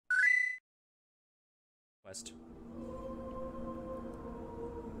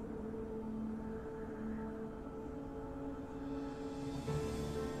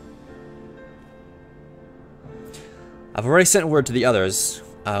I've already sent word to the others.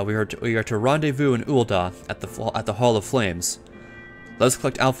 We are to rendezvous in Ul'dah at the Hall of Flames. Let's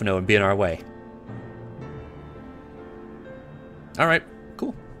collect Alphino and be on our way. Alright,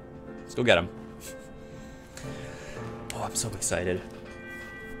 cool. Let's go get him. Oh, I'm so excited.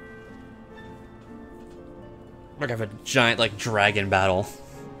 We're gonna have a giant, like, dragon battle.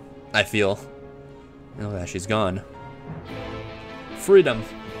 I feel. Oh yeah, she's gone. Freedom.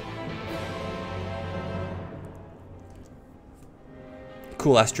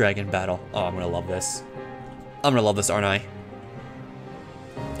 Cool ass dragon battle. Oh, I'm gonna love this. I'm gonna love this, aren't I?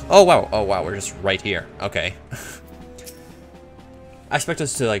 Oh wow, we're just right here. Okay. I expect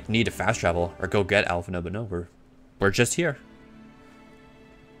us to like need to fast travel or go get Alphino, but no, we're just here.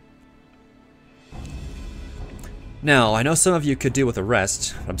 Now, I know some of you could do with a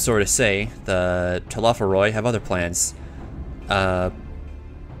rest, but I'm sorry to say, the Talafaroi have other plans.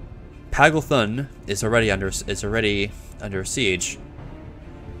 Paglthun is already under siege.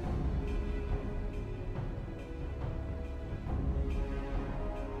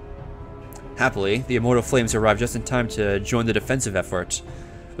 Happily, the Immortal Flames arrived just in time to join the defensive effort,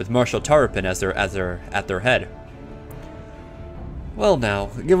 with Marshal Tarapin at their head. Well now,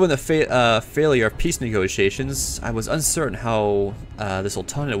 given the failure of peace negotiations, I was uncertain how the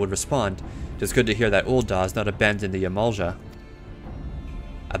Sultanate would respond. It's good to hear that Ul'dah has not abandoned the Amalja.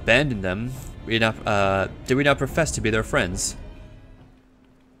 Abandoned them? Did we not profess to be their friends?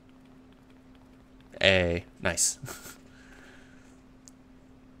 Hey, nice.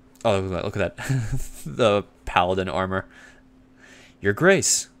 Oh, look at that. The paladin armor. Your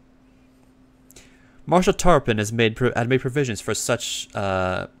Grace. Marshal Tarpin had made provisions for such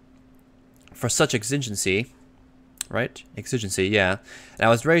exigency, right? Exigency, yeah. And I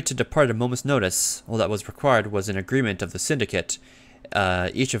was ready to depart at a moment's notice. All that was required was an agreement of the syndicate,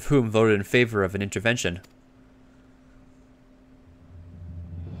 each of whom voted in favor of an intervention.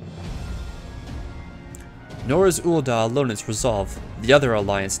 Nor is Ul'dah alone in its resolve. The other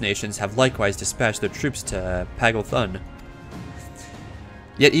alliance nations have likewise dispatched their troops to Paglthun.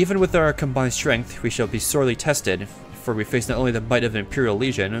 Yet even with our combined strength, we shall be sorely tested, for we face not only the might of an Imperial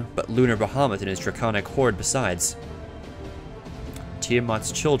Legion, but Lunar Bahamut and his draconic horde besides.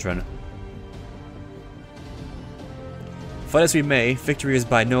 Tiamat's children. Fight as we may, victory is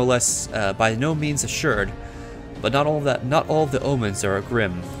by no means assured. But not all of the omens are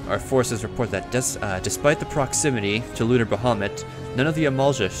grim. Our forces report that despite the proximity to Lunar Bahamut, none of the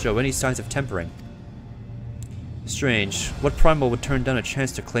Amalja show any signs of tempering. Strange. What primal would turn down a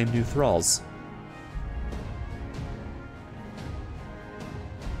chance to claim new thralls?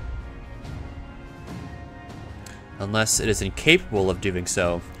 Unless it is incapable of doing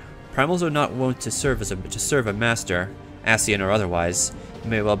so. Primals are not wont to serve a master, Ascian or otherwise. It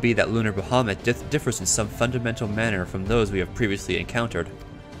may well be that Lunar Bahamut differs in some fundamental manner from those we have previously encountered.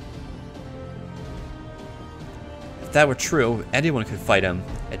 If that were true, anyone could fight him,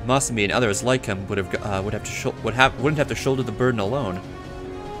 and Masami and others like him wouldn't have to shoulder the burden alone.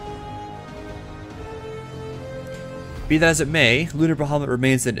 Be that as it may, Lunar Bahamut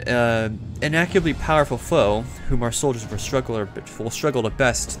remains an inaccurately powerful foe, whom our soldiers will struggle to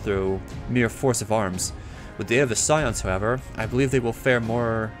best through mere force of arms. With the aid of the Scions, however, I believe they will fare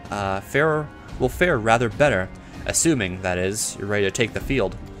rather better, assuming, that is, you're ready to take the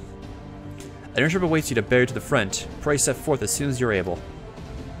field. An airship awaits you to bear to the front. Pray set forth as soon as you're able.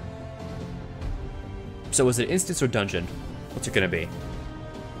 So is it instance or dungeon? What's it gonna be?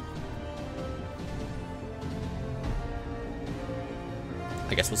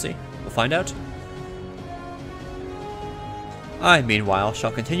 I guess we'll see. We'll find out. I, meanwhile,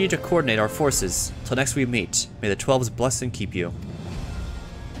 shall continue to coordinate our forces. Till next we meet. May the 12s bless and keep you.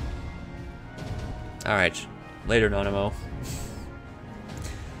 Alright. Later, Nanamo.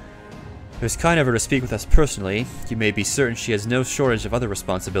 It was kind of her to speak with us personally. You may be certain she has no shortage of other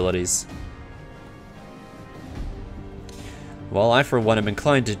responsibilities. Well, I for one am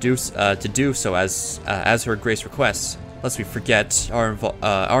inclined to do so as her Grace requests. Lest we forget our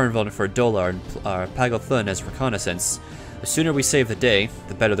involvement for Dola and Paglthun as reconnaissance. The sooner we save the day,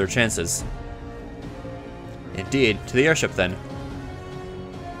 the better their chances. Indeed, to the airship then.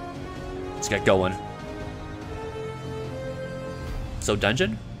 Let's get going. So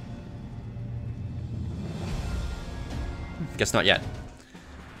dungeon? Guess not yet.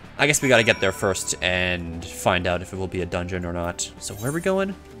 I guess we gotta get there first and find out if it will be a dungeon or not. So where are we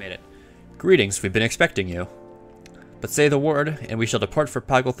going? We made it. Greetings, we've been expecting you. But say the word, and we shall depart for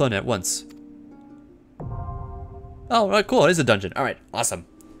Paglthun at once. Oh, right, cool. It is a dungeon. All right, awesome.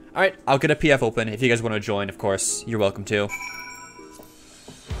 All right, I'll get a PF open. If you guys want to join, of course, you're welcome to.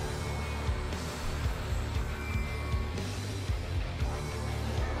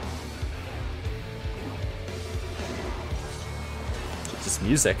 Just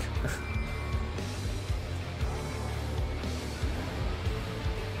music.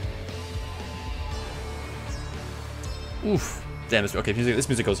 Oof. Damn, okay, this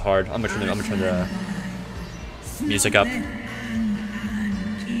music goes hard. I'm gonna turn the music up.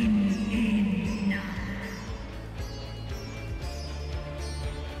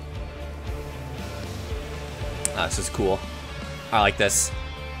 Ah, this is cool. I like this.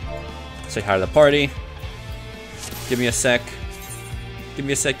 Say hi to the party. Give me a sec. Give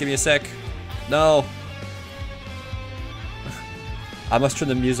me a sec, give me a sec. No! I must turn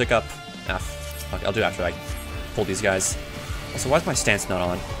the music up. Ah, fuck, I'll do it after I pull these guys. Also, why is my stance not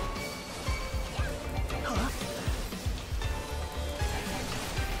on?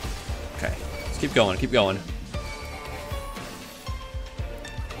 Okay, let's keep going, keep going.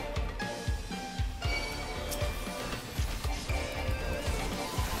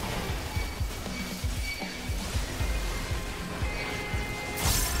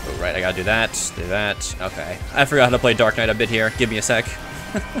 Right, I gotta do that, do that. Okay. I forgot how to play Dark Knight a bit here. Give me a sec.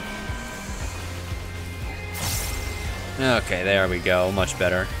 Okay, there we go. Much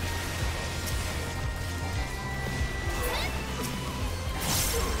better.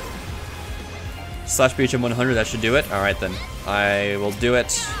 Slash BHM 100, that should do it. Alright then. I will do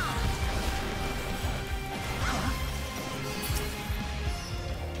it.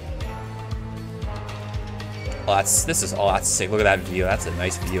 Oh, that's sick. Look at that view. That's a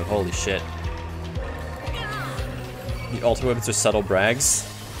nice view. Holy shit. The ultimate weapons are subtle brags.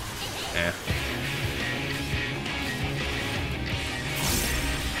 Eh.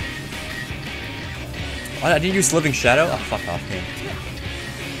 Oh, I didn't use Living Shadow? Oh, fuck off, man.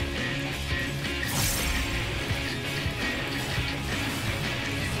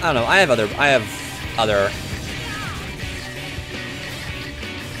 I don't know. I have other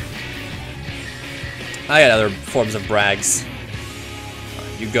I got other forms of brags.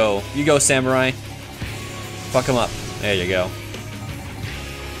 You go, samurai. Fuck him up. There you go.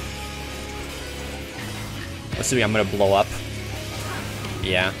 Assuming I'm gonna blow up.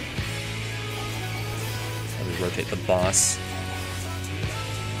 Yeah. Let me rotate the boss.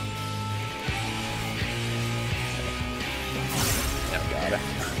 Oh god.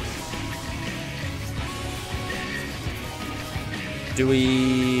 Do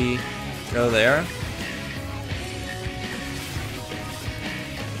we go there?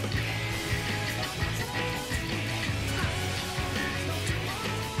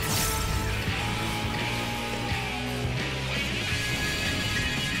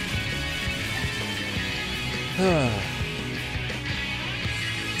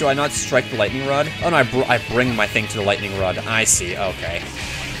 Do I not strike the lightning rod? Oh no, I bring my thing to the lightning rod. I see, okay.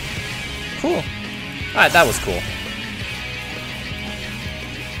 Cool. Alright, that was cool.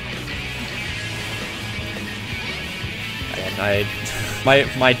 And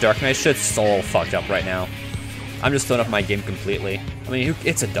my Dark Knight shit's so fucked up right now. I'm just throwing up my game completely. I mean,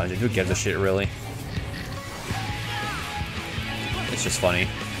 it's a dungeon, who gives a shit really? It's just funny.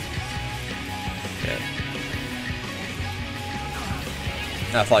 Yeah.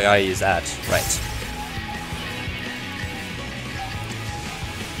 I thought I use that. Right.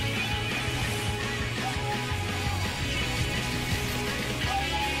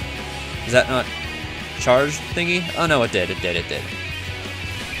 Is that not charge thingy? Oh no, it did. It did.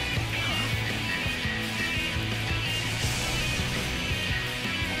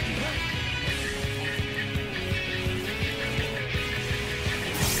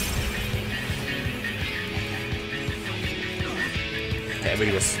 Okay, we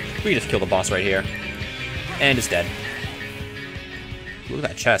can just kill the boss right here. And it's dead. Look at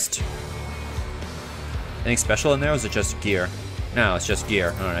that chest. Anything special in there, or is it just gear? No, it's just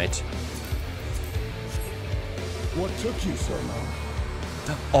gear. Alright. What took you so long?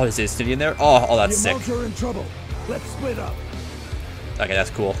 Oh, is it in there? Oh, that's sick. The are in trouble. Let's split up. Okay,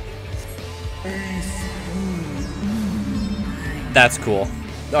 that's cool. That's cool.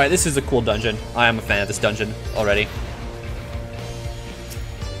 Alright, this is a cool dungeon. I am a fan of this dungeon already.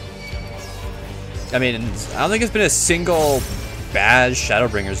 I mean, I don't think there's been a single bad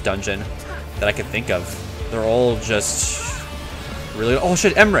Shadowbringers dungeon that I could think of. They're all just really... Oh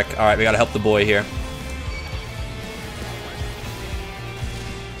shit, Emmerich! Alright, we gotta help the boy here.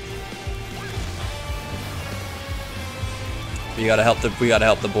 We gotta help the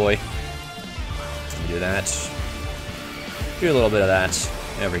boy. Let me do that. Do a little bit of that.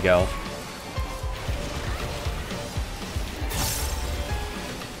 There we go.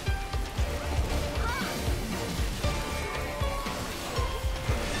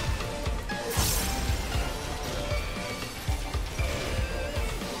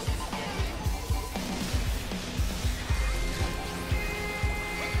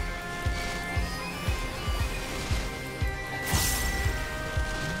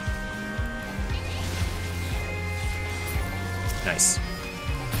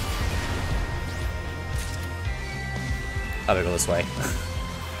 I'm gonna go this way.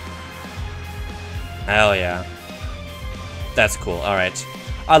 Hell yeah. That's cool. Alright.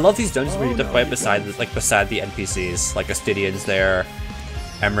 I love these dungeons where you have to fight beside the, beside the NPCs. Like Astidian's there.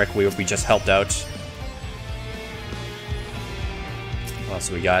 Emmerich we just helped out. What else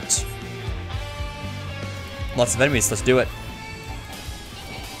we got? Lots of enemies, let's do it.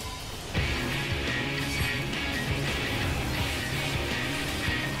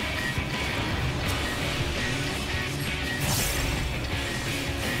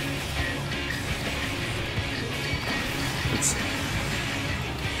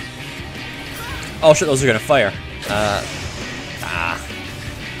 Oh shit, those are gonna fire. I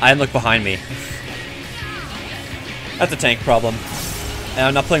didn't look behind me. That's a tank problem. And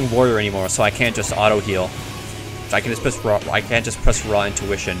I'm not playing warrior anymore, so I can't just auto heal. I can just press raw. I can't just press raw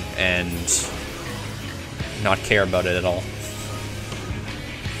intuition and not care about it at all.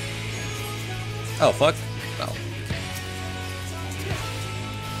 Oh fuck! Oh.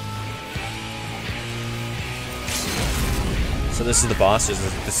 So this is the boss. Is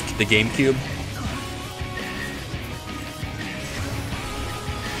the GameCube?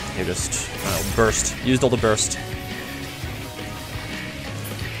 You just burst. Used all the burst.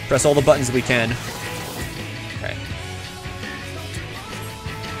 Press all the buttons we can. Okay.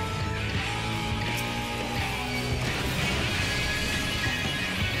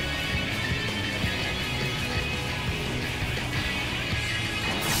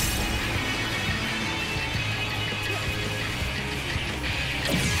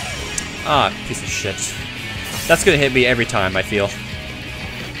 Ah, piece of shit. That's gonna hit me every time, I feel.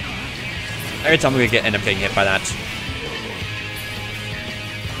 Every time I'm gonna end up getting hit by that.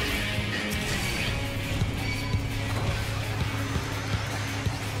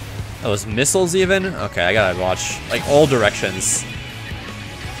 Those missiles even? Okay, I gotta watch, like, all directions.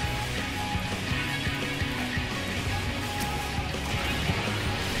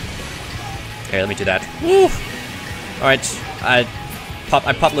 Okay, let me do that. Woo! Alright, I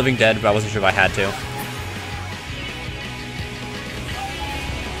popped Living Dead, but I wasn't sure if I had to.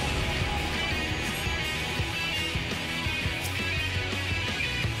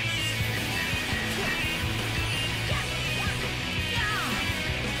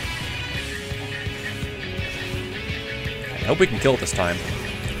 I hope we can kill it this time.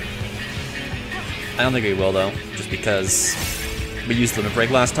 I don't think we will, though, just because we used Limit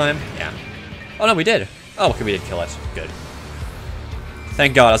Break last time. Yeah. Oh, no, we did. Oh, okay, we did kill it. Good.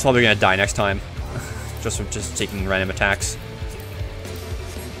 Thank God, I was probably gonna die next time. just from taking random attacks.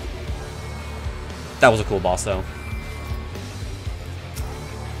 That was a cool boss, though.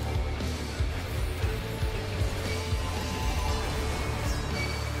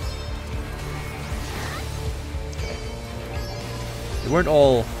 They weren't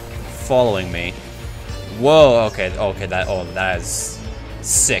all following me. Whoa, okay, okay, that is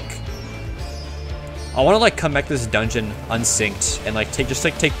sick. I want to like come back to this dungeon unsynced and like take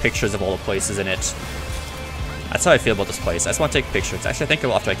pictures of all the places in it. That's how I feel about this place. I just want to take pictures. Actually, I think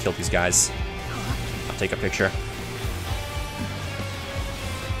after I kill these guys, I'll take a picture.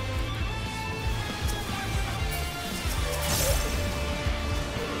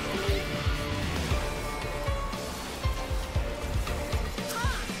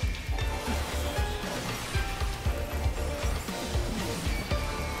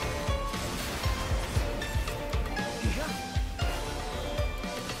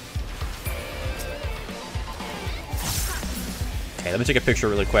 Okay, let me take a picture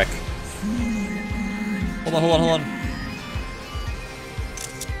really quick. Hold on.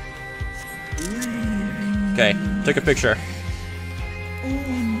 Okay, took a picture.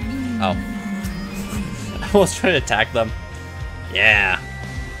 Oh. I was trying to attack them. Yeah.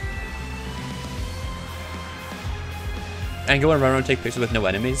 And go and run around and take pictures with no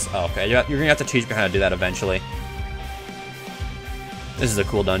enemies? Oh, okay, you're gonna have to teach me how to do that eventually. This is a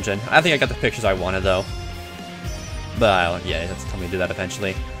cool dungeon. I think I got the pictures I wanted, though. But, yeah, you have to tell me to do that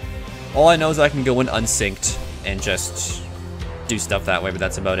eventually. All I know is I can go in unsynced and just do stuff that way, but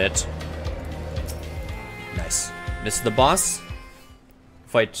that's about it. Nice. This is the boss.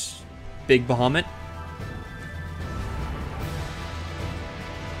 Fight Big Bahamut.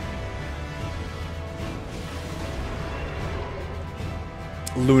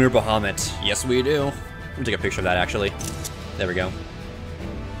 Lunar Bahamut. Yes, we do. I'm gonna take a picture of that, actually. There we go.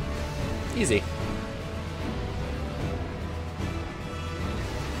 Easy.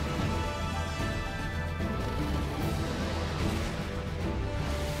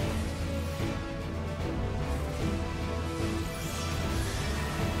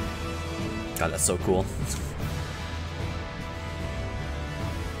 God, that's so cool.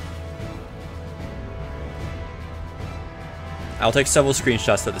 I'll take several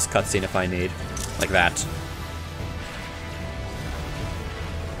screenshots of this cutscene if I need. Like that.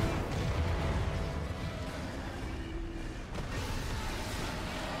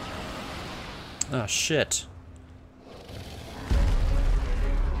 Oh, shit.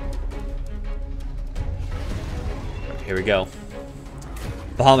 Here we go.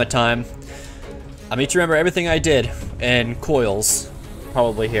 Bahamut time. I need to remember everything I did. And coils.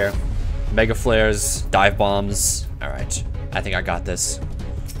 Probably here. Mega flares, dive bombs. Alright. I think I got this.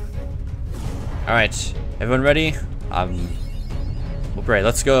 Alright. Everyone ready? Well, great.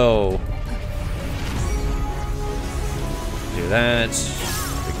 Let's go. Do that.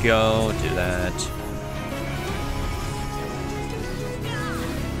 Here we go. Do that.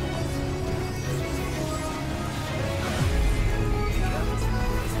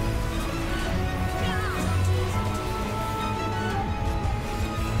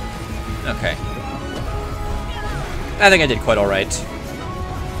 Okay. I think I did quite alright.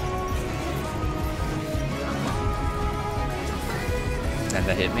 And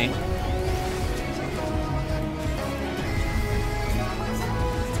that hit me.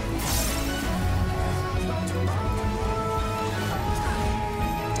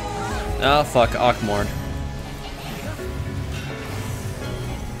 Oh fuck, Akmorn.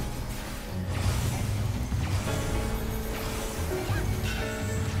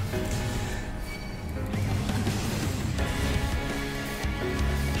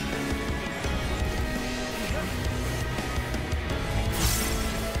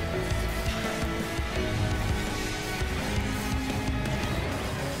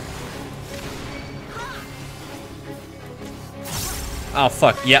 Oh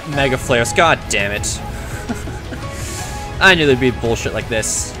fuck, yep, Mega Flares, god damn it. I knew there'd be bullshit like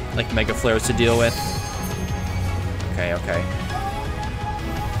this, like Mega Flares to deal with. Okay, okay.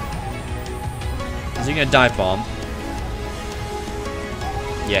 Is he gonna dive bomb?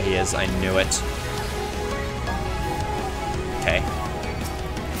 Yeah, he is, I knew it. Okay.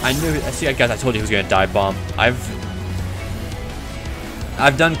 I knew, see, I guess I told you he was gonna dive bomb. I've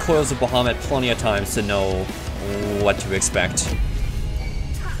done Coils of Bahamut plenty of times to know what to expect.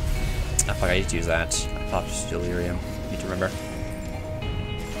 Oh fuck, I need to use that. Pop's Delirium. Need to remember.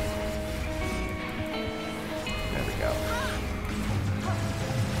 There we go.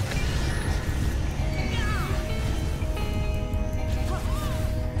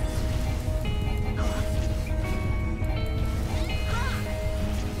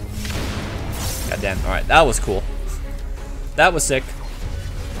 Goddamn. Alright, that was cool. That was sick.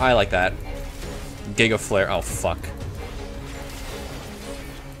 I like that. Giga Flare. Oh fuck.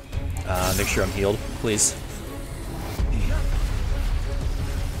 Make sure I'm healed, please.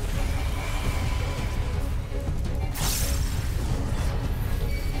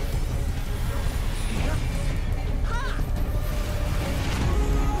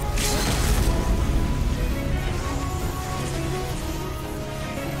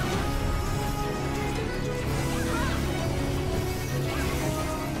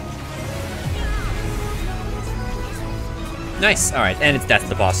 Nice. All right, and that's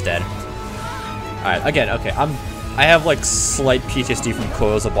the boss dead. Alright, again, okay, I have like slight PTSD from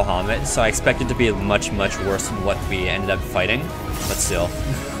Coils of Bahamut, so I expect it to be much, much worse than what we ended up fighting, but still.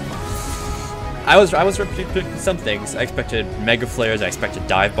 I was predicting some things. I expected Mega Flares, I expected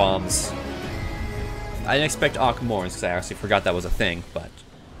dive bombs. I didn't expect Akmorns, because I actually forgot that was a thing, but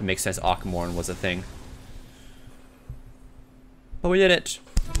it makes sense Akmorn was a thing. But we did it.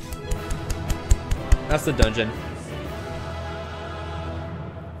 That's the dungeon.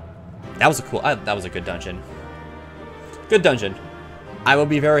 That was a cool, that was a good dungeon. Good dungeon. I will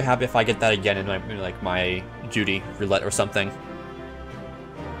be very happy if I get that again in my Judy roulette or something.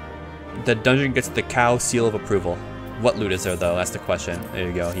 The dungeon gets the cow seal of approval. What loot is there though? That's the question. There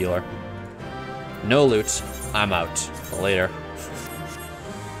you go, healer. No loot. I'm out. Later.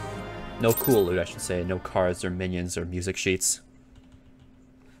 No cool loot, I should say. No cards or minions or music sheets.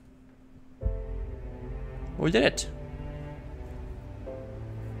 We did it.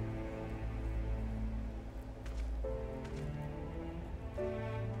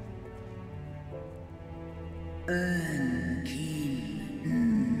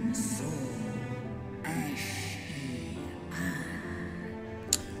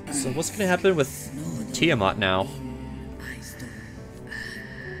 So what's gonna happen with Tiamat now?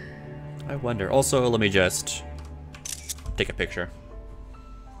 I wonder. Also, let me just take a picture.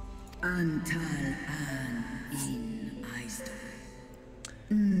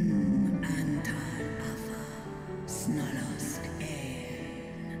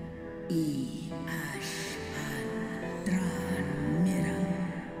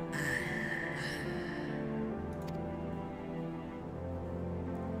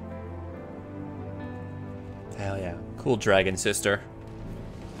 Hell yeah. Cool dragon sister.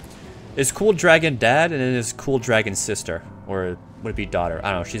 Is Cool Dragon dad and then is Cool Dragon sister? Or would it be daughter?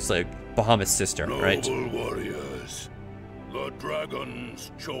 I don't know. She's like Bahamut's sister, right? Noble warriors, the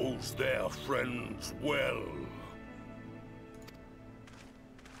dragons chose their friends well.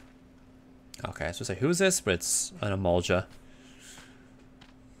 Okay, I was gonna say, who's this? But it's an Amalja.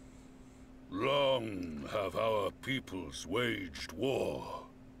 Long have our peoples waged war,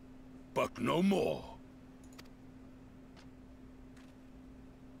 but no more.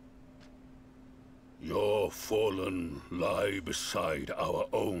 Your fallen lie beside our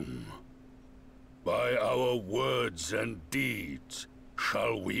own. By our words and deeds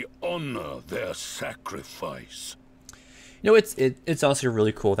shall we honor their sacrifice. You know, it's also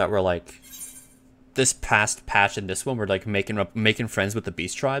really cool that we're like, this past patch and this one, we're like making friends with the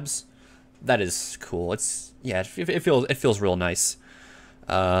beast tribes. That is cool. It's, yeah, it feels real nice.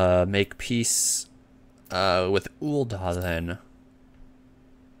 Make peace with Ul'dah then.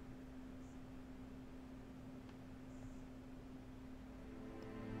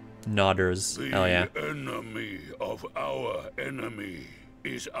 Nodders. Oh yeah. The enemy of our enemy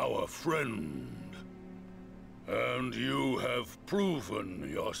is our friend. And you have proven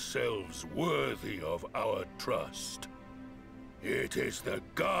yourselves worthy of our trust. It is the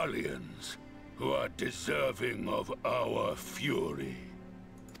Garleans who are deserving of our fury.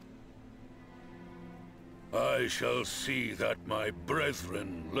 I shall see that my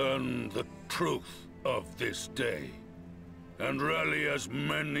brethren learn the truth of this day, and rally as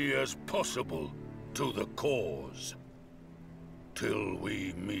many as possible to the cause, till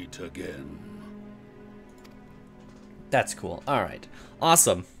we meet again. That's cool. Alright.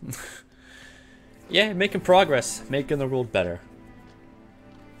 Awesome. Yeah, making progress. Making the world better.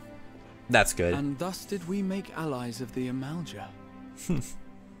 That's good. And thus did we make allies of the Amalja.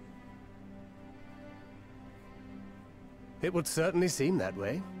 It would certainly seem that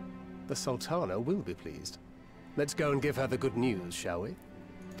way. The Sultana will be pleased. Let's go and give her the good news, shall we?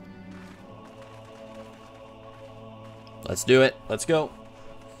 Let's do it. Let's go.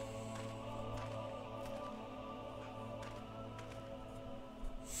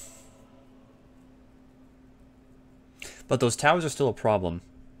 But those towers are still a problem.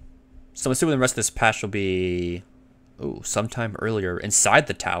 So I'm assuming the rest of this patch will be... Ooh, sometime earlier. Inside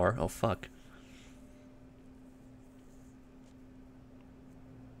the tower. Oh, fuck.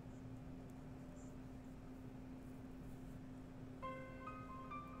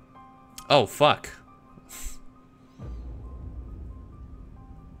 Oh, fuck.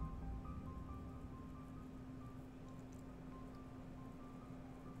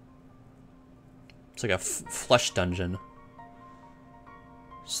 It's like a flesh dungeon.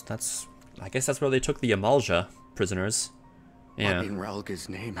 So that's... I guess that's where they took the Amalja prisoners. Yeah. What in Ralga's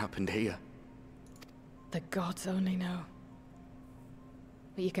name happened here? The gods only know.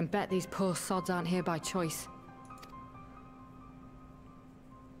 But you can bet these poor sods aren't here by choice.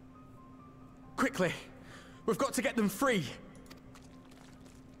 Quickly! We've got to get them free!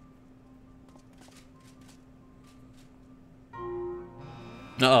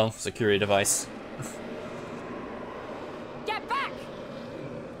 Uh-oh, security device. Get back!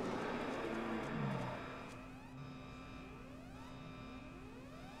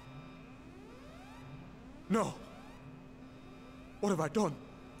 No! What have I done?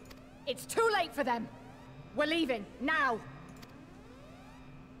 It's too late for them. We're leaving, now!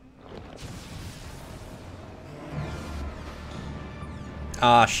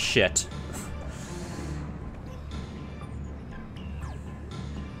 Ah, shit.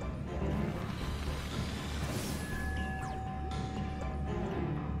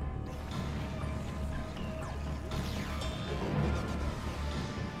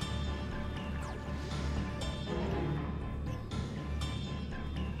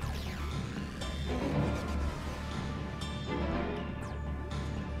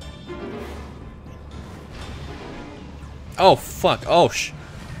 Oh, fuck. Oh,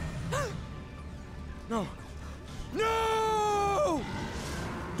 No! No!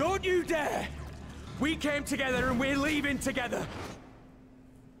 Don't you dare! We came together and we're leaving together!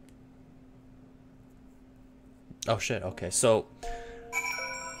 Oh, shit. Okay, so...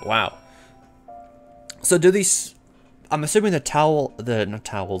 Wow. So do these... I'm assuming not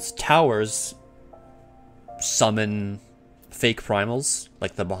towels, towers summon fake primals,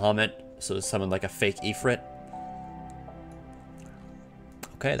 like the Bahamut, so summon like a fake Ifrit.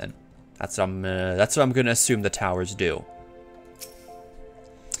 Okay, then. That's what I'm gonna assume the towers do.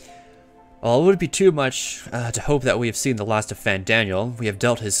 Well, it wouldn't be too much to hope that we have seen the last of Fandaniel. We have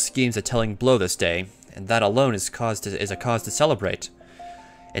dealt his schemes a telling blow this day, and that alone is a cause to celebrate.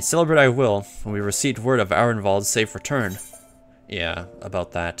 And celebrate I will when we received word of Arenvald's safe return. Yeah,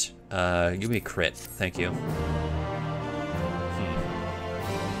 about that. Give me a crit. Thank you.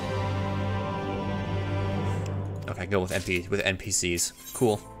 Okay, go with NPCs.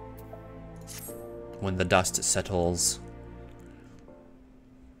 Cool. When the dust settles.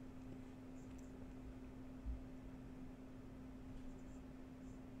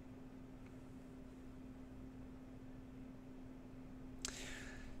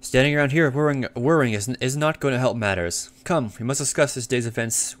 Standing around here worrying is not going to help matters. Come, we must discuss this day's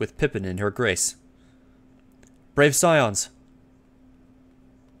events with Pippin and her grace. Brave scions.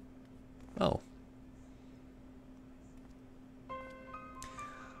 Oh.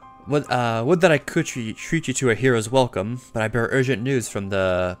 Would that I could treat you to a hero's welcome, but I bear urgent news from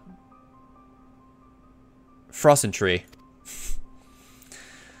the Frostentry.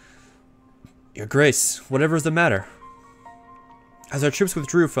 Your grace, whatever is the matter? As our troops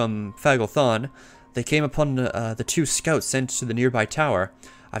withdrew from Fagelthon, they came upon the 2 scouts sent to the nearby tower.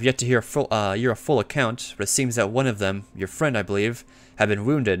 I've yet to hear a full account, but it seems that one of them, your friend I believe, had been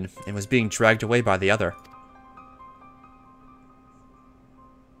wounded and was being dragged away by the other.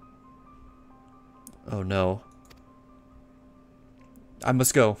 Oh no. I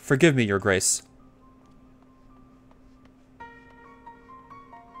must go. Forgive me, your grace.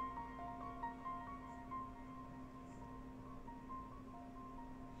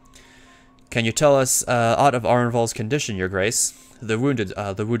 Can you tell us aught of Arenvald's condition, your grace? The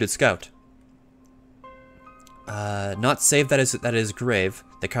wounded scout. Not save that is grave.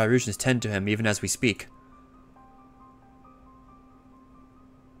 The Kairusians tend to him even as we speak.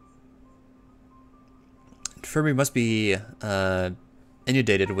 Infirmary must be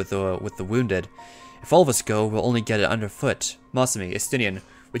inundated with the wounded. If all of us go, we'll only get it underfoot. Masami, Estinian,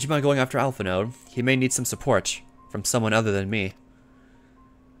 would you mind going after Alphinaud? He may need some support from someone other than me.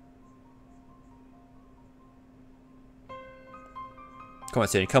 Come on,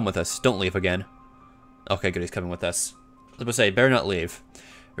 Estinian, come with us. Don't leave again. Okay, good, he's coming with us. I was about to say, better not leave.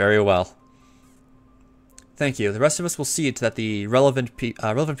 Very well. Thank you. The rest of us will see to that the relevant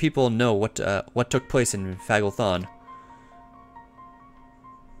people know what took place in Fagelthon.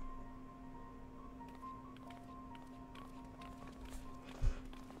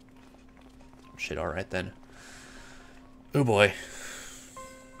 Shit, alright then. Oh boy.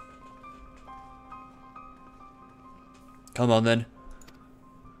 Come on then.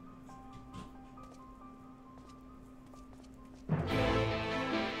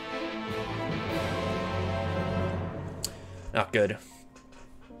 Not good.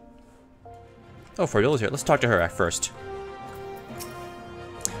 Oh, Fordula's here. Let's talk to her at first.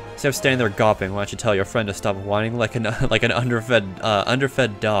 Instead of standing there gawping, why don't you tell your friend to stop whining like an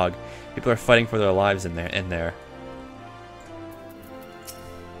underfed dog? People are fighting for their lives in there.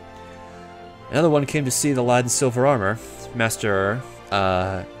 Another one came to see the lad in silver armor. Master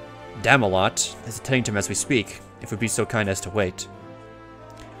Damalot is attending to him as we speak. If you'd be so kind as to wait.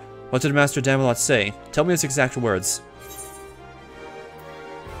 What did Master Damalot say? Tell me his exact words.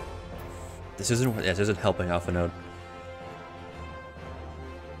 This isn't helping Alphinaud.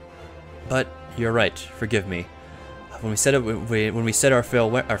 But you're right. Forgive me. When we said our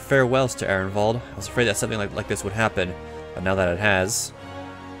farewells to Arenvald, I was afraid that something like this would happen. But now that it has,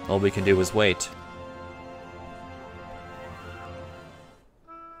 all we can do is wait.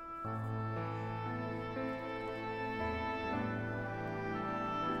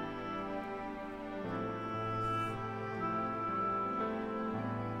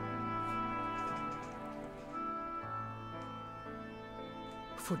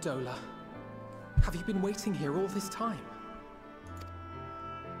 Fordola, have you been waiting here all this time?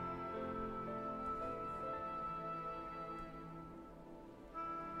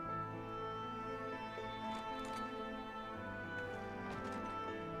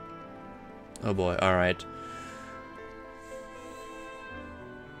 Oh boy, alright.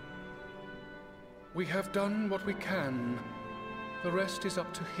 We have done what we can. The rest is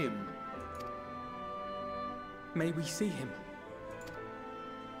up to him. May we see him?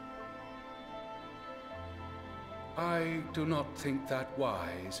 I do not think that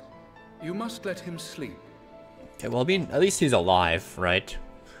wise. You must let him sleep. Okay, well, I mean, at least he's alive, right?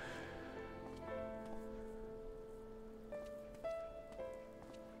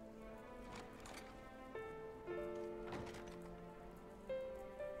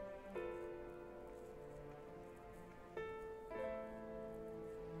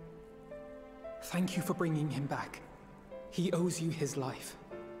 Thank you for bringing him back. He owes you his life.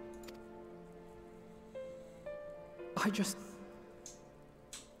 I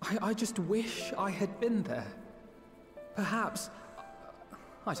just wish I had been there. Perhaps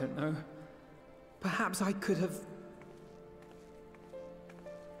I don't know. Perhaps I could have...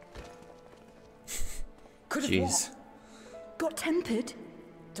 Jeez. Got tempered?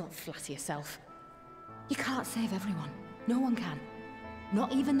 Don't flatter yourself. You can't save everyone. No one can.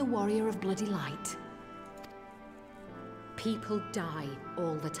 Not even the warrior of bloody light. People die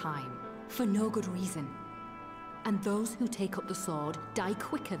all the time, for no good reason. And those who take up the sword die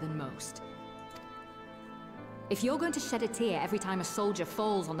quicker than most. If you're going to shed a tear every time a soldier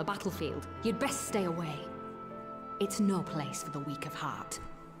falls on the battlefield, you'd best stay away. It's no place for the weak of heart.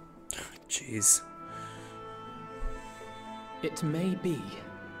 Jeez. It may be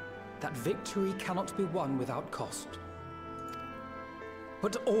that victory cannot be won without cost.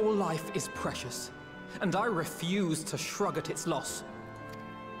 But all life is precious, and I refuse to shrug at its loss.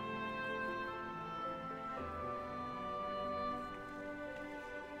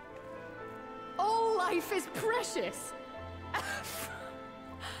 All life is precious! Oh,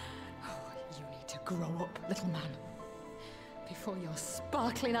 you need to grow up, little man. Before your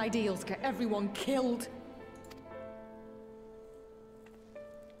sparkling ideals get everyone killed.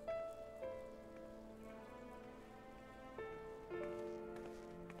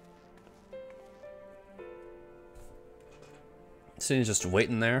 So he's just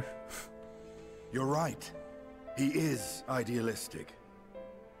waiting there. You're right. He is idealistic.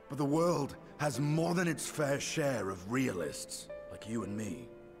 But the world has more than its fair share of realists, like you and me.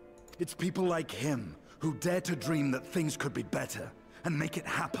 It's people like him who dare to dream that things could be better and make it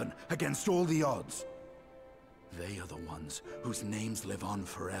happen against all the odds. They are the ones whose names live on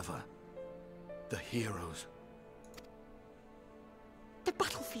forever. The heroes. The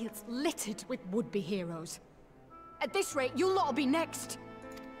battlefield's littered with would-be heroes. At this rate, you'll lot'll be next.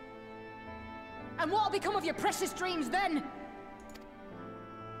 And what'll become of your precious dreams then?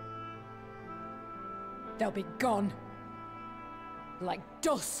 They'll be gone. Like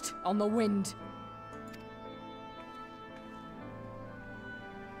dust on the wind.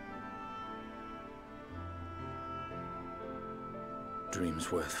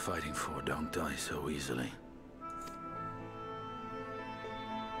 Dreams worth fighting for don't die so easily.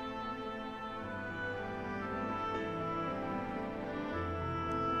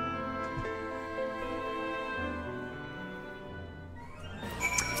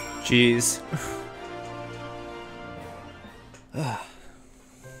 Jeez.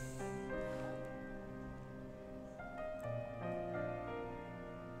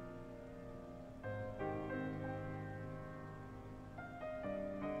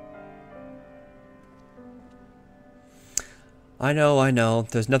 I know.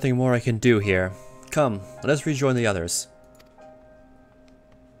 There's nothing more I can do here. Come, let us rejoin the others.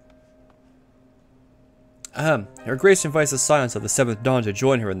 Her Grace invites the Silence of the Seventh Dawn to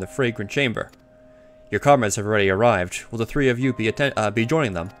join her in the Fragrant Chamber. Your comrades have already arrived. Will the three of you be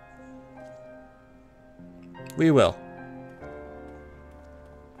joining them? We will.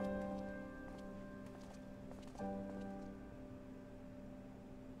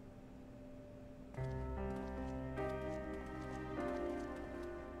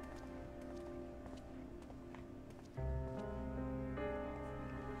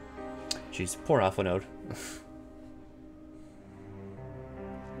 Jeez, poor Alpha Node.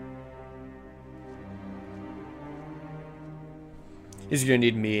 He's gonna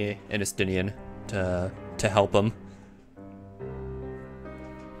need me and Estinian to help him.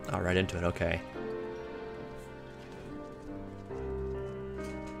 All right, into it. Okay.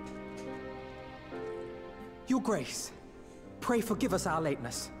 Your Grace, pray forgive us our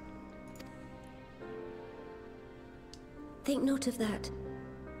lateness. Think not of that.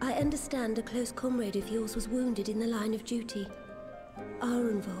 I understand a close comrade of yours was wounded in the line of duty.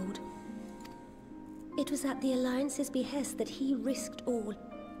 Arenvold. It was at the Alliance's behest that he risked all,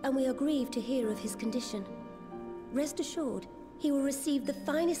 and we are grieved to hear of his condition. Rest assured, he will receive the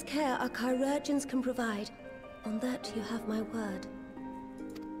finest care our chirurgeons can provide. On that you have my word.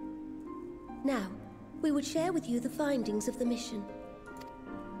 Now, we would share with you the findings of the mission.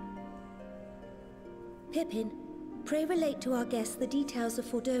 Pippin, pray relate to our guests the details of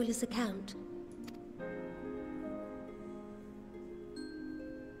Fordola's account.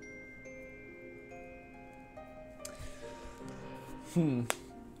 I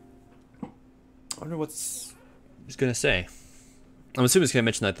wonder what's he's gonna say. I'm assuming he's gonna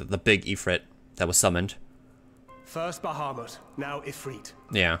mention that the big Ifrit that was summoned. First Bahamut, now Ifrit.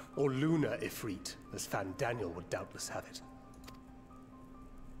 Yeah. Or Lunar Ifrit, as Fan Daniel would doubtless have it.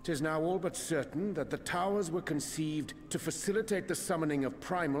 'Tis now all but certain that the towers were conceived to facilitate the summoning of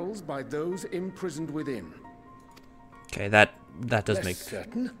primals by those imprisoned within. Okay, that that does Less make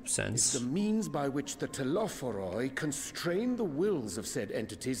certain sense. is the means by which the Telophoroi constrain the wills of said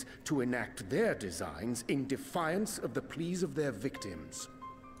entities to enact their designs in defiance of the pleas of their victims.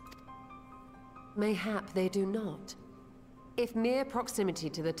 Mayhap they do not. If mere proximity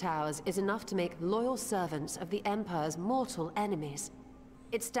to the towers is enough to make loyal servants of the Empire's mortal enemies,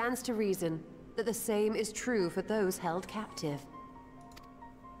 it stands to reason that the same is true for those held captive.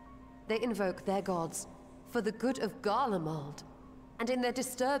 They invoke their gods for the good of Garlemald, and in their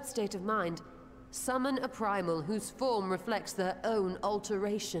disturbed state of mind, summon a primal whose form reflects their own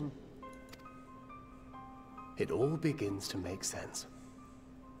alteration. It all begins to make sense.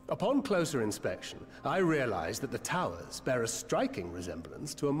 Upon closer inspection, I realized that the towers bear a striking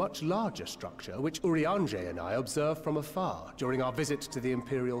resemblance to a much larger structure which Urianger and I observed from afar during our visit to the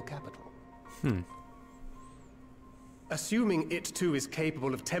Imperial capital. Assuming it too is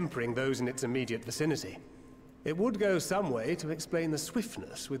capable of tempering those in its immediate vicinity, it would go some way to explain the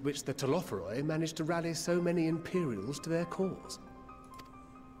swiftness with which the Telophoroi managed to rally so many Imperials to their cause.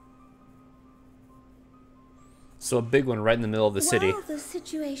 So a big one right in the middle of the city. While the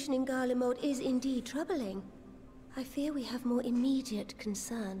situation in Garlemald is indeed troubling, I fear we have more immediate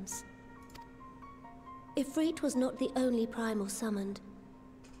concerns. Ifrit was not the only primal summoned.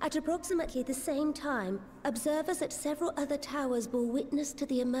 At approximately the same time, observers at several other towers bore witness to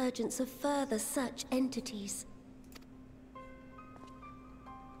the emergence of further such entities.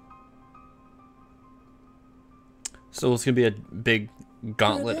 So it's gonna be a big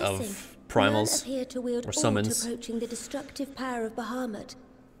gauntlet of primals None appear to wield or summons. aught approaching the destructive power of Bahamut,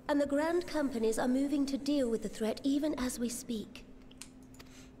 and the Grand Companies are moving to deal with the threat even as we speak.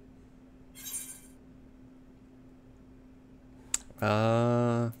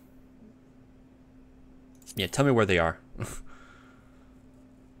 Yeah, tell me where they are.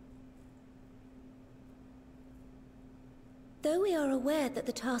 Though we are aware that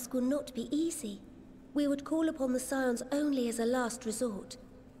the task will not be easy, we would call upon the Scions only as a last resort.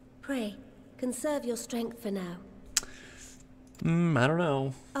 Pray, conserve your strength for now. I don't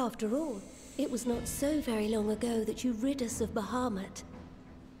know. After all, it was not so very long ago that you rid us of Bahamut.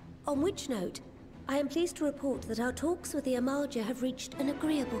 On which note, I am pleased to report that our talks with the Amalja have reached an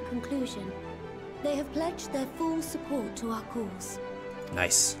agreeable conclusion. They have pledged their full support to our cause.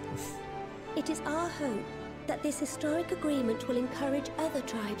 Nice. It is our hope that this historic agreement will encourage other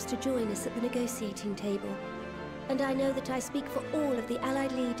tribes to join us at the negotiating table. And I know that I speak for all of the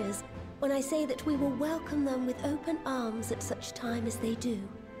Allied leaders when I say that we will welcome them with open arms at such time as they do.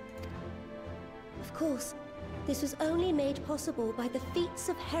 Of course, this was only made possible by the feats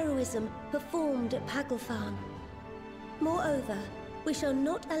of heroism performed at Pagelfarm. Moreover, we shall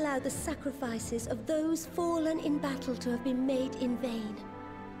not allow the sacrifices of those fallen in battle to have been made in vain.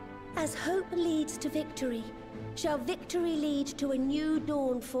 As hope leads to victory, shall victory lead to a new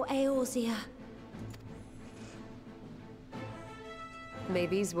dawn for Eorzea. May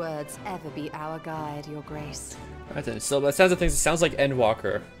these words ever be our guide, Your Grace. Alright then, so by the sounds of things, it sounds like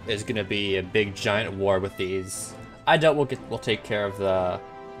Endwalker is gonna be a big giant war with these. I doubt we'll take care of the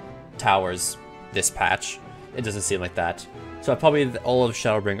towers this patch. It doesn't seem like that. So probably all of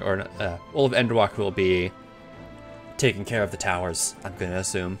Shadowbringers, or all of Endwalker will be taking care of the towers, I'm gonna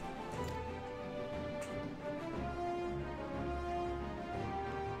assume.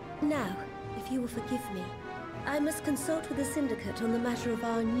 Now, if you will forgive me, I must consult with the Syndicate on the matter of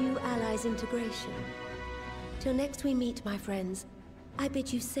our new allies' integration. Till next we meet, my friends, I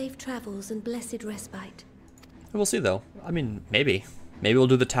bid you safe travels and blessed respite. We'll see though. I mean, maybe. Maybe we'll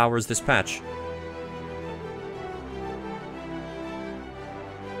do the towers this patch.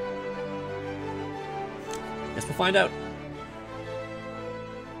 Guess we'll find out.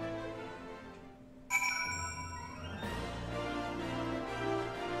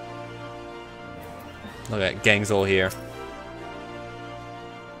 Look at Gangzol here.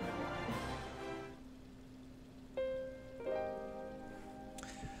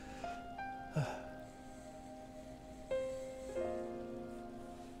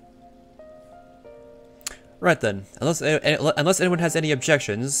 Right then, unless anyone has any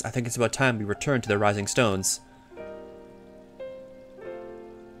objections, I think it's about time we return to the Rising Stones.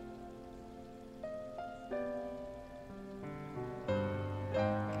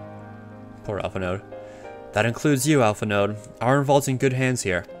 Poor Alpha Node. That includes you, Alpha Node. Arenvald's in good hands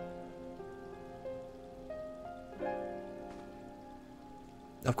here.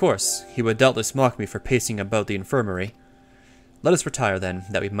 Of course, he would doubtless mock me for pacing about the infirmary. Let us retire then,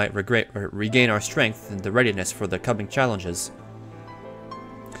 that we might regain our strength and the readiness for the coming challenges.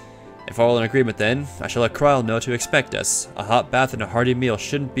 If all in agreement then, I shall let Kryl know to expect us. A hot bath and a hearty meal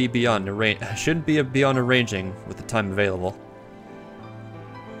shouldn't be beyond arranging with the time available.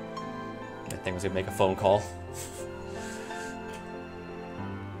 That thing was gonna make a phone call.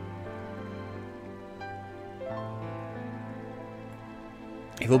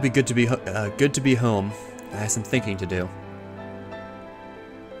 It will be good to be home. I have some thinking to do.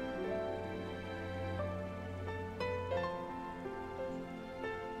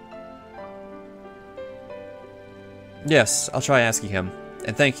 Yes, I'll try asking him.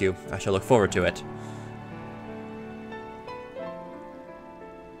 And thank you. I shall look forward to it.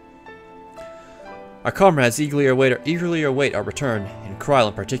 Our comrades eagerly await our return, and Kryl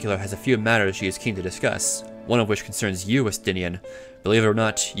in particular has a few matters she is keen to discuss, one of which concerns you, Estinian. Believe it or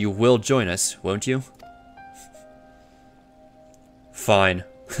not, you will join us, won't you? Fine.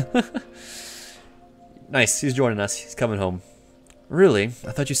 Nice, he's joining us. He's coming home. Really?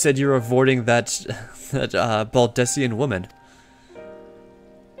 I thought you said you were avoiding that Baldessian woman.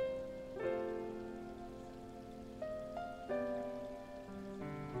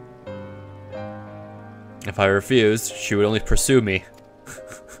 If I refused, she would only pursue me.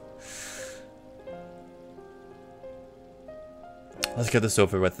 Let's get this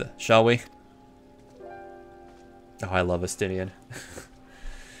over with, shall we? Oh, I love Estinian.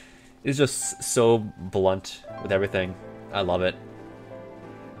 He's just so blunt with everything. I love it.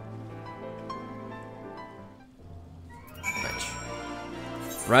 Right.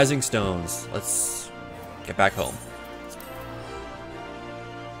 Rising Stones. Let's get back home.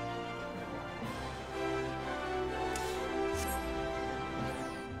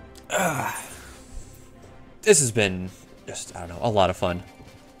 This has been just, I don't know, a lot of fun.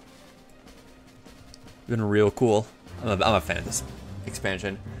 Been real cool. I'm a fan of this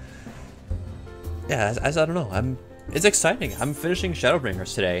expansion. Yeah, as I don't know, it's exciting. I'm finishing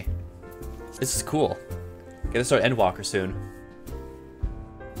Shadowbringers today. This is cool. Gonna start Endwalker soon.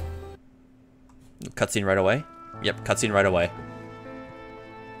 Cutscene right away? Yep, cutscene right away.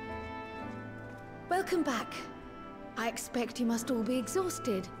 Welcome back. I expect you must all be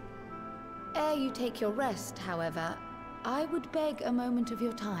exhausted. Ere you take your rest, however, I would beg a moment of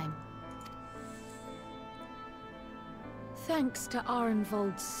your time. Thanks to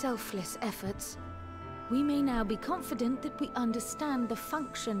Arenvold's selfless efforts, we may now be confident that we understand the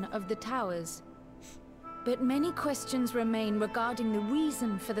function of the towers. But many questions remain regarding the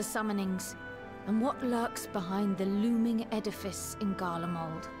reason for the summonings, and what lurks behind the looming edifice in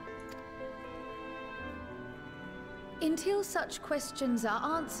Garlemald. Until such questions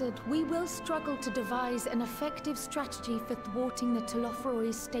are answered, we will struggle to devise an effective strategy for thwarting the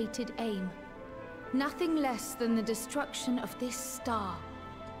Telophoroi's stated aim. Nothing less than the destruction of this star.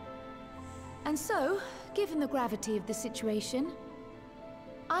 And so, given the gravity of the situation,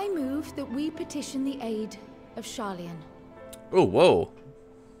 I move that we petition the aid of Sharlayan. Oh, whoa.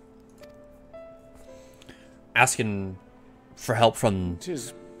 Asking for help from...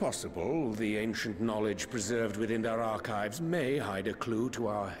 Tis possible the ancient knowledge preserved within our archives may hide a clue to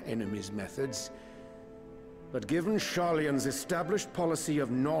our enemy's methods. But given Sharlayan's established policy of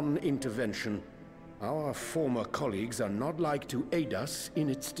non-intervention, our former colleagues are not like to aid us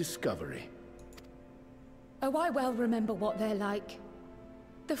in its discovery. Oh, I well remember what they're like.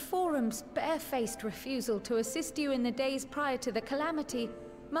 The Forum's barefaced refusal to assist you in the days prior to the calamity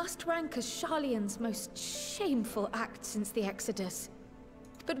must rank as Sharlayan's most shameful act since the Exodus.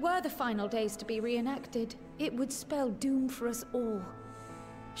 But were the final days to be reenacted, it would spell doom for us all.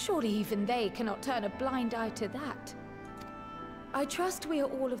 Surely even they cannot turn a blind eye to that. I trust we are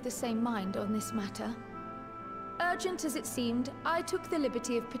all of the same mind on this matter. Urgent as it seemed, I took the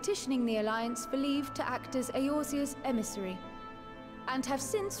liberty of petitioning the Alliance for leave to act as Eorzea's emissary, and have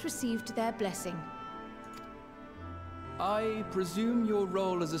since received their blessing. I presume your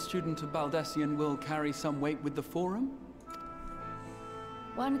role as a student of Baldessian will carry some weight with the Forum?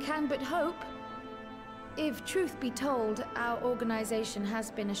 One can but hope. If truth be told, our organization has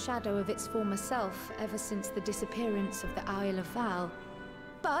been a shadow of its former self ever since the disappearance of the Isle of Val.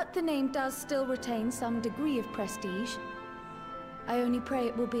 But the name does still retain some degree of prestige. I only pray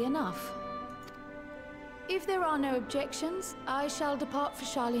it will be enough. If there are no objections, I shall depart for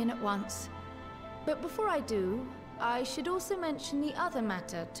Sharlayan at once. But before I do, I should also mention the other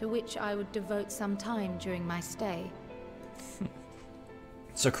matter to which I would devote some time during my stay.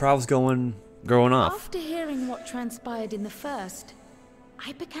 So Kryl's going off. After hearing what transpired in the first,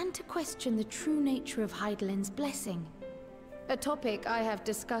 I began to question the true nature of Hydaelyn's blessing. A topic I have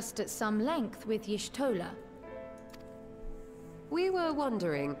discussed at some length with Y'shtola. We were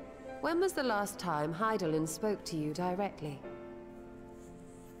wondering, when was the last time Hydaelyn spoke to you directly?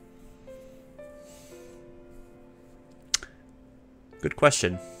 Good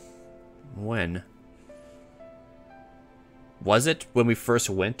question. When? Was it when we first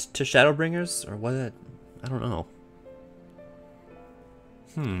went to Shadowbringers? Or was it? I don't know.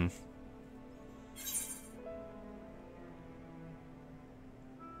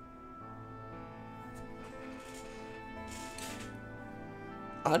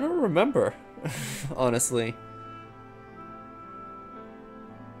 I don't remember, honestly.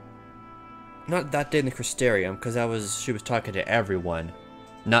 Not that day in the Crystarium, because she was talking to everyone,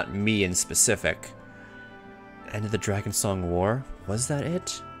 not me in specific. End of the Dragon Song War? Was that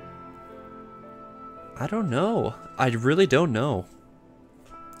it? I don't know. I really don't know.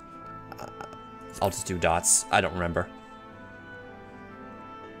 I'll just do dots. I don't remember.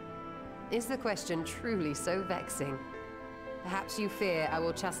 Is the question truly so vexing? Perhaps you fear I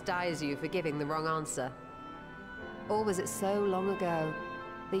will chastise you for giving the wrong answer. Or was it so long ago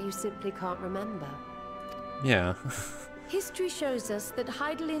that you simply can't remember? Yeah. History shows us that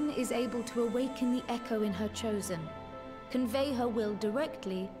Hydaelyn is able to awaken the echo in her chosen, convey her will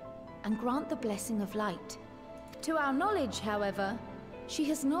directly, and grant the blessing of light. To our knowledge, however, she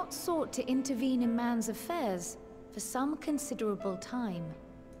has not sought to intervene in man's affairs for some considerable time.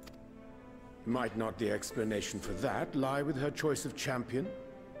 Might not the explanation for that lie with her choice of champion?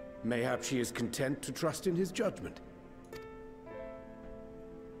 Mayhap she is content to trust in his judgment.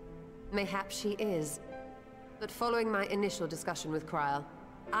 Mayhap she is. But following my initial discussion with Kryl,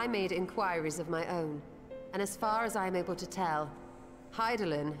 I made inquiries of my own. And as far as I am able to tell,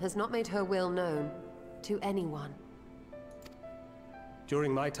 Hydaelyn has not made her will known to anyone.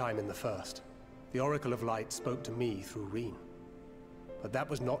 During my time in the First, the Oracle of Light spoke to me through Reen. But that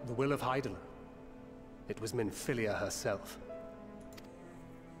was not the will of Hydaelyn. It was Minfilia herself.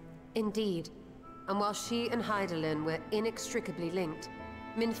 Indeed. And while she and Hydaelyn were inextricably linked,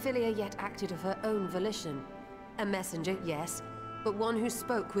 Minfilia yet acted of her own volition. A messenger, yes, but one who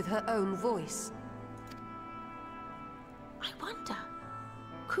spoke with her own voice. I wonder,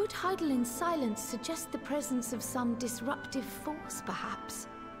 could Hydaelyn's silence suggest the presence of some disruptive force, perhaps?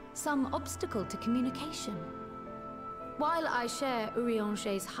 Some obstacle to communication? While I share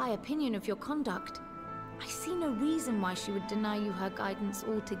Urianger's high opinion of your conduct, I see no reason why she would deny you her guidance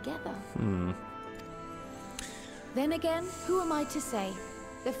altogether. Then again, who am I to say?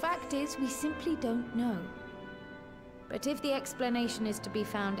 The fact is, we simply don't know. But if the explanation is to be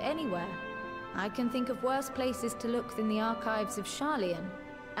found anywhere, I can think of worse places to look than the archives of Sharlayan,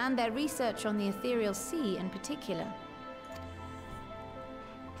 and their research on the Ethereal Sea in particular.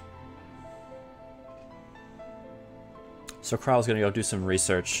 So Kryl's gonna go do some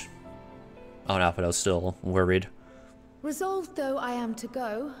research. Oh, Alphado's still worried. Resolved though I am to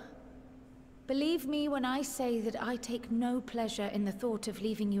go, believe me when I say that I take no pleasure in the thought of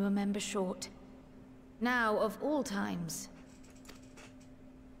leaving you a member short. Now, of all times.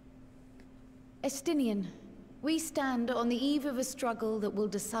 Estinian, we stand on the eve of a struggle that will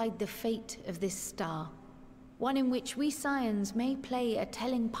decide the fate of this star. One in which we Scions may play a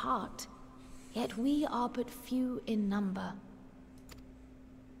telling part, yet we are but few in number.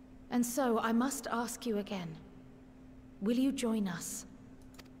 And so I must ask you again, will you join us?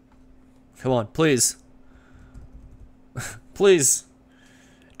 Come on, please. Please.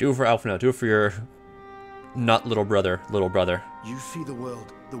 Do it for Alphinaud. Do it for your not little brother, little brother. You see the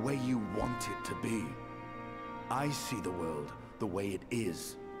world the way you want it to be. I see the world the way it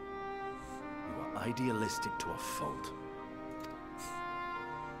is. You are idealistic to a fault.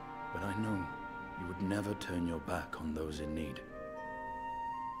 But I know you would never turn your back on those in need.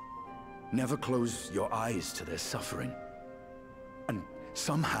 Never close your eyes to their suffering. And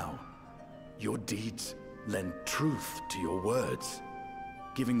somehow, your deeds lend truth to your words,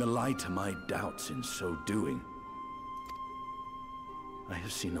 giving the lie to my doubts in so doing. I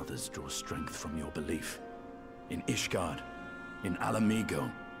have seen others draw strength from your belief. In Ishgard, in Alamigo,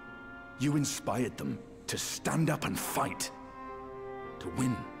 you inspired them to stand up and fight. To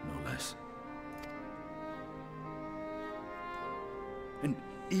win, no less. And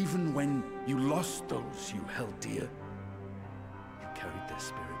even when you lost those you held dear, you carried their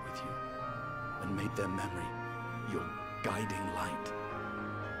spirit with you and made their memory your guiding light.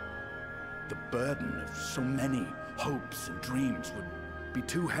 The burden of so many hopes and dreams would be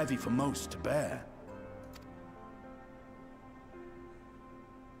too heavy for most to bear.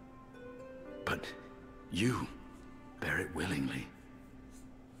 But you bear it willingly,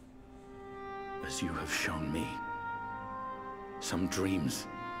 as you have shown me. Some dreams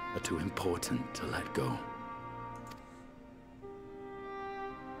are too important to let go.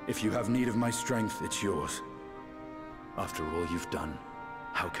 If you have need of my strength, it's yours. After all you've done,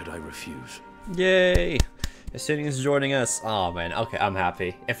 how could I refuse? Yay! Estinian is joining us. Oh man, okay, I'm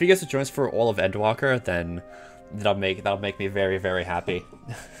happy. If he gets to join us for all of Endwalker, then That'll make me very, very happy.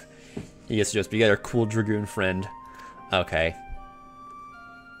 He gets to just be a cool Dragoon friend. Okay.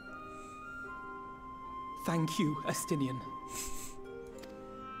 Thank you, Estinian.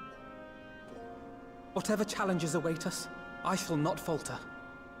 Whatever challenges await us, I shall not falter.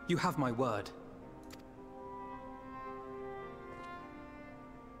 You have my word.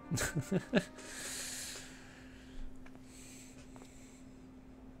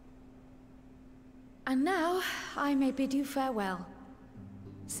 And now, I may bid you farewell.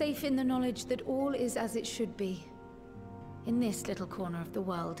 Safe in the knowledge that all is as it should be. In this little corner of the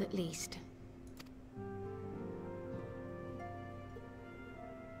world, at least.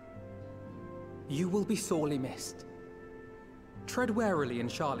 You will be sorely missed. Tread warily in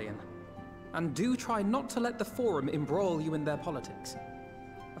Sharlayan, and do try not to let the Forum embroil you in their politics.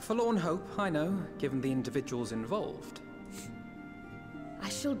 A forlorn hope, I know, given the individuals involved. I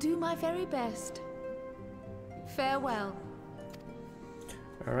shall do my very best. Farewell.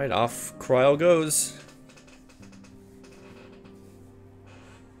 Alright, off Kryl goes.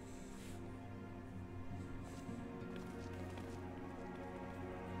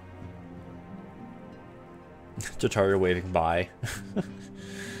 Jataria waving by.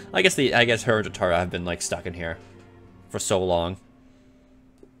 I guess her and Jataria have been like stuck in here for so long.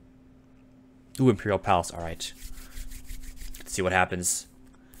 Ooh, Imperial Palace. Alright. Let's see what happens.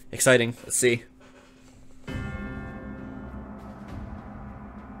 Exciting. Let's see.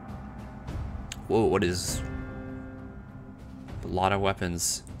 Whoa, what is... A lot of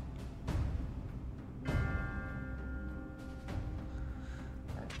weapons.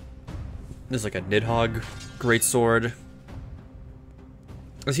 There's like a Nidhogg greatsword.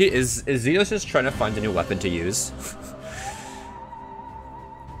 Is Zenos just trying to find a new weapon to use?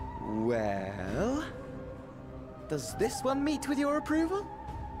 Well, does this one meet with your approval?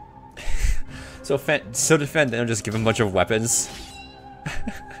 So defend and just give him a bunch of weapons.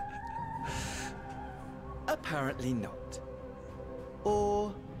 Apparently not.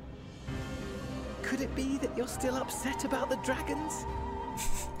 Or could it be that you're still upset about the dragons?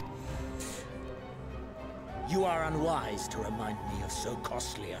 You are unwise to remind me of so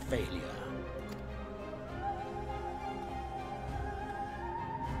costly a failure.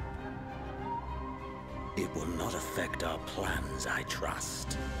 It will not affect our plans, I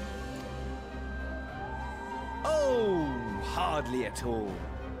trust. Oh, hardly at all.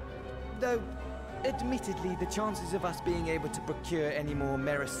 Though, admittedly, the chances of us being able to procure any more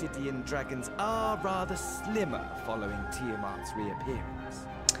Mericidian dragons are rather slimmer following Tiamat's reappearance.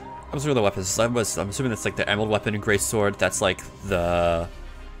 I'm assuming the weapons. I'm assuming that's like the Emerald Weapon Greatsword. That's like the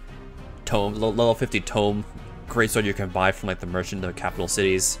tome, level 50 tome Greatsword you can buy from like the merchant of the capital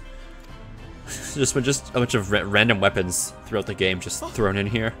cities. just a bunch of random weapons throughout the game just thrown in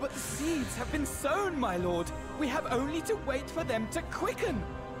here. But the seeds have been sown, my lord. We have only to wait for them to quicken.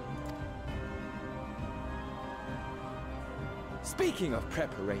 Speaking of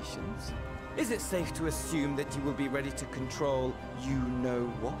preparations, is it safe to assume that you will be ready to control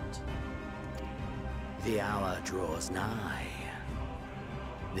you-know-what? The hour draws nigh.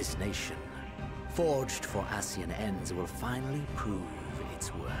 This nation, forged for Ascian ends, will finally prove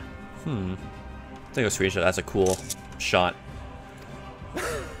its worth. I think a screenshot. That's a cool shot.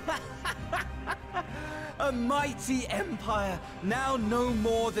 A mighty empire, now no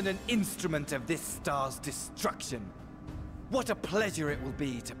more than an instrument of this star's destruction. What a pleasure it will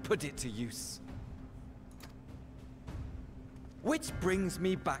be to put it to use. Which brings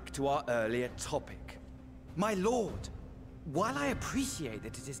me back to our earlier topic. My lord, while I appreciate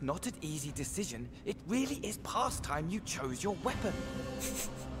that it is not an easy decision, it really is past time you chose your weapon.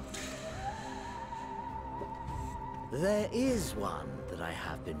 There is one that I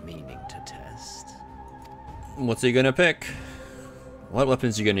have been meaning to test. What's he gonna pick? What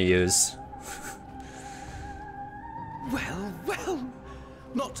weapons are you gonna use? Well,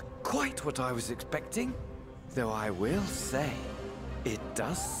 not quite what I was expecting. Though I will say, it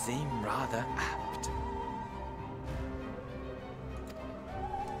does seem rather apt.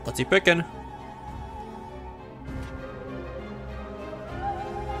 What's he picking?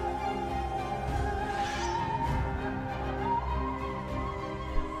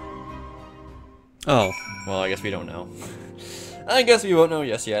 Oh, well, I guess we don't know. I guess we won't know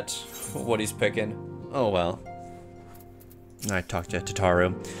just yet what he's picking. Oh well. I talked to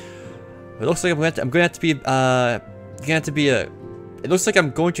Tataru. It looks like it looks like I'm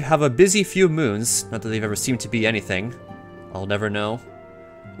going to have a busy few moons. Not that they've ever seemed to be anything. I'll never know.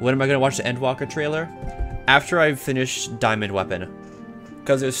 When am I gonna watch the Endwalker trailer? After I finish Diamond Weapon.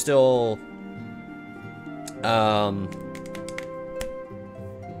 Because there's still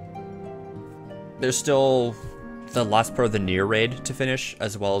the last part of the Nier raid to finish,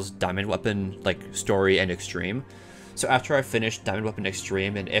 as well as Diamond Weapon, like, story and Extreme. So after I finish Diamond Weapon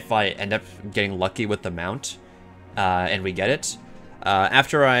Extreme, and if I end up getting lucky with the mount, and we get it,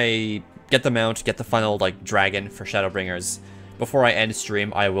 after I get the mount, get the final, like, dragon for Shadowbringers, before I end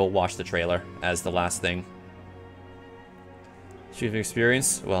stream, I will watch the trailer as the last thing. Achievement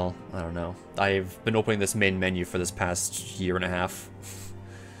experience? Well, I don't know. I've been opening this main menu for this past year and a half.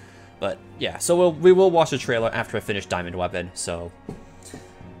 But yeah, so we will watch the trailer after I finish Diamond Weapon. So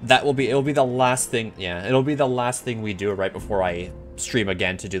it'll be the last thing. Yeah, it'll be the last thing we do right before I stream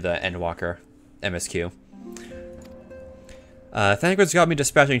again to do the Endwalker MSQ. Thancred's got me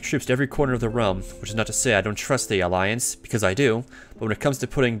dispatching troops to every corner of the realm, which is not to say I don't trust the Alliance, because I do, but when it comes to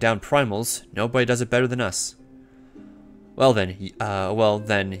putting down primals, nobody does it better than us. Well then,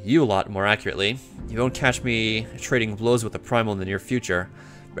 you lot, more accurately. You won't catch me trading blows with a primal in the near future,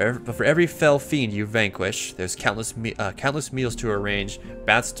 but for every fell fiend you vanquish, there's countless meals to arrange,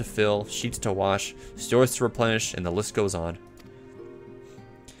 baths to fill, sheets to wash, stores to replenish, and the list goes on.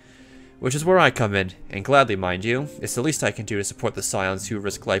 Which is where I come in, and gladly, mind you. It's the least I can do to support the scions who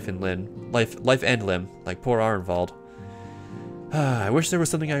risk life and limb, like poor Arenvald. I wish there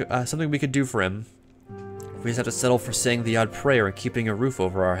was something we could do for him. We just have to settle for saying the odd prayer and keeping a roof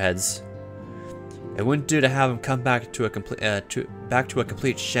over our heads. It wouldn't do to have him come back to a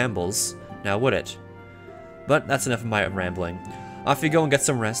complete shambles, now would it? But that's enough of my rambling. Off you go and get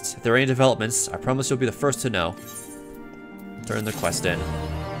some rest. If there are any developments, I promise you'll be the first to know. Turn the quest in.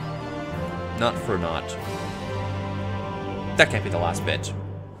 Not for naught. That can't be the last bit.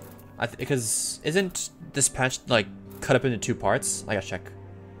 Because isn't Dispatch like cut up into 2 parts? I gotta check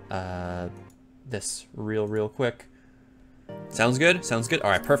this real quick. Sounds good? Sounds good?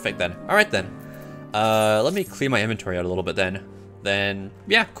 Alright, perfect then. Alright then. Let me clear my inventory out a little bit then.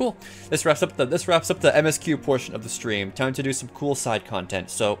 Yeah, cool. This wraps up the MSQ portion of the stream. Time to do some cool side content.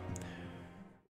 So